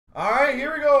All right,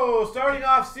 here we go. Starting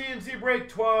off CNC break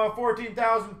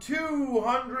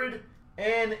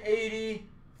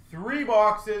 14,283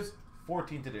 boxes,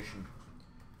 14th edition.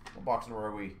 What box number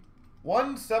are we?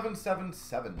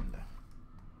 1777.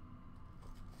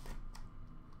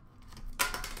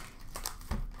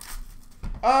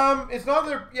 It's not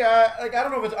that, yeah, like, I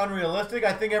don't know if it's unrealistic.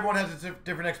 I think everyone has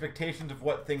different expectations of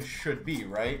what things should be,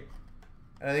 right?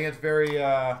 And I think it's very, these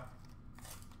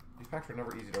packs are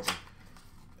never easy to open.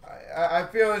 I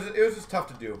feel it was just tough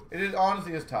to do. It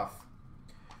honestly is tough.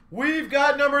 We've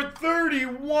got number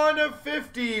 31 of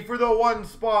 50 for the one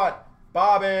spot,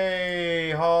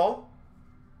 Bobby Hall.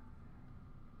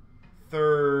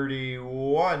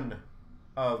 31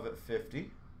 of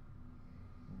 50,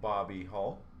 Bobby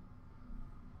Hall.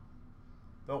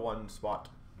 The one spot.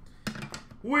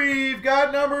 We've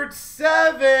got numbered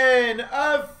 7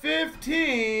 of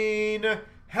 15,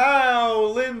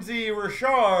 Hal, Lindsay,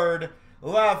 Richard,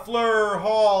 Lafleur,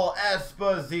 Hall,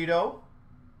 Esposito.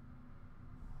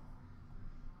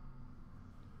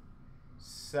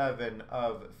 7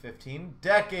 of 15.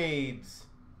 Decades.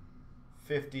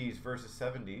 50s versus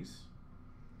 70s.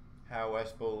 Howe,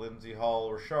 Espo, Lindsay,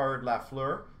 Hall, Richard,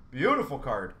 Lafleur. Beautiful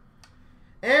card.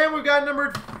 And we've got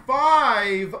numbered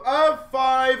 5 of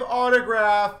 5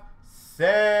 autograph.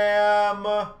 Sam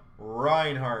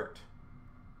Reinhart.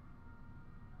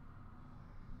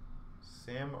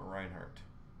 Sam Reinhart.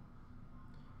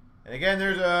 And again,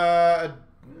 there's a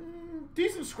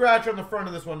decent scratch on the front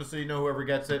of this one, just so you know whoever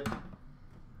gets it.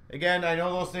 Again, I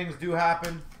know those things do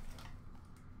happen.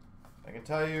 I can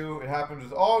tell you, it happens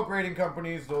with all grading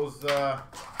companies. Those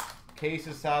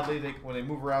cases, sadly, when they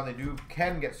move around,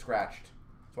 can get scratched.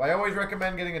 So I always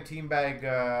recommend getting a team bag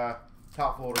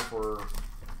top loader for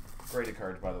graded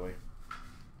cards, by the way.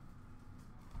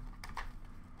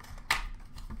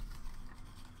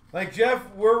 Like,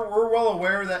 Jeff, we're well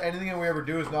aware that anything that we ever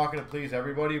do is not going to please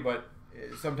everybody, but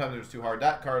sometimes it's too hard.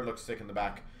 That card looks sick in the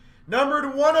back.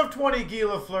 Numbered 1 of 20, Guy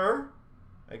Lafleur.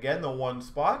 Again, the one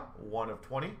spot, 1 of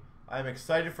 20. I'm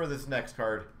excited for this next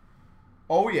card.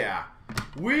 Oh, yeah.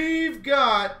 We've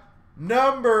got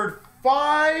numbered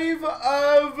 5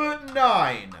 of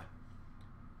 9.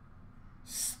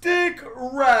 Stick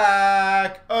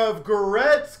rack of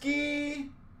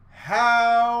Gretzky,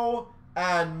 Howe,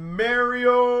 and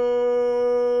Mario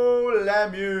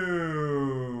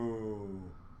Lemieux.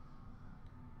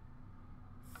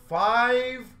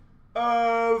 5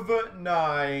 of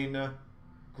 9.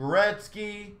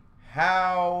 Gretzky,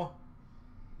 Howe,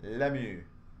 Lemieux.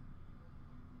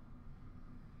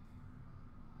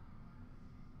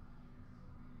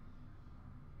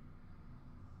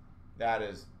 That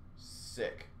is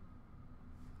sick.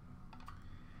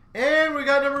 And we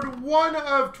got numbered 1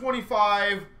 of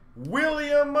 25,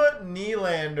 William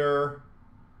Nylander,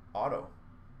 auto.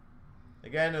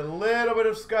 Again, a little bit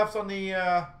of scuffs on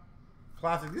the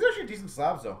classic. These are actually decent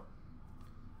slabs, though.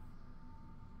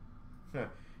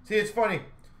 See, it's funny.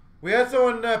 We had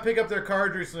someone pick up their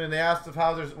cards recently, and they asked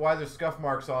us why there's scuff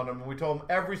marks on them. And we told them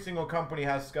every single company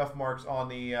has scuff marks on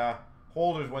the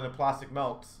holders when the plastic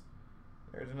melts.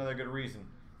 There's another good reason.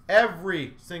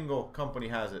 Every single company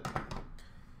has it.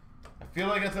 I feel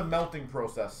like it's a melting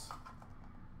process.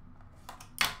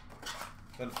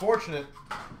 It's unfortunate,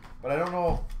 but I don't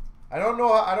know. I don't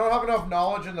have enough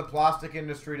knowledge in the plastic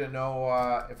industry to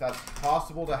know if that's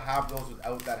possible to have those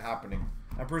without that happening.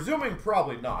 I'm presuming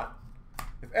probably not.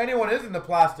 If anyone is in the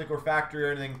plastic or factory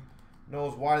or anything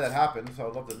knows why that happens, I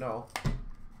would love to know.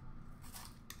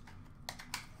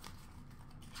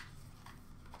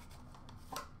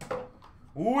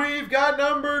 We've got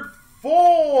numbered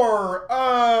 4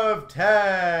 of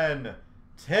 10,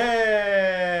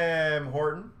 Tim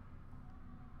Horton.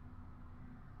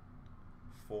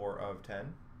 4 of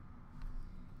 10.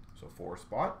 So 4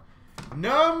 spot.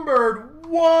 Numbered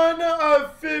 1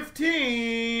 of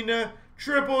 15,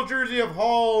 triple jersey of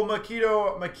Hall,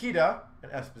 Makita,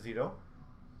 and Esposito.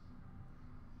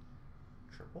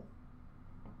 Triple.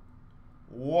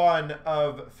 1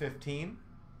 of 15.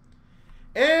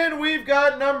 And we've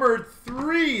got numbered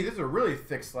 3. This is a really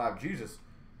thick slab. Jesus.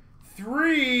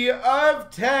 3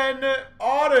 of 10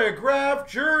 autograph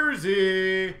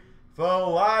jersey,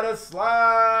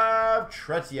 Vladislav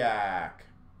Tretiak.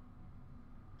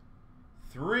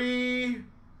 3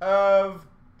 of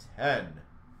 10.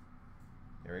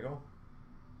 There we go.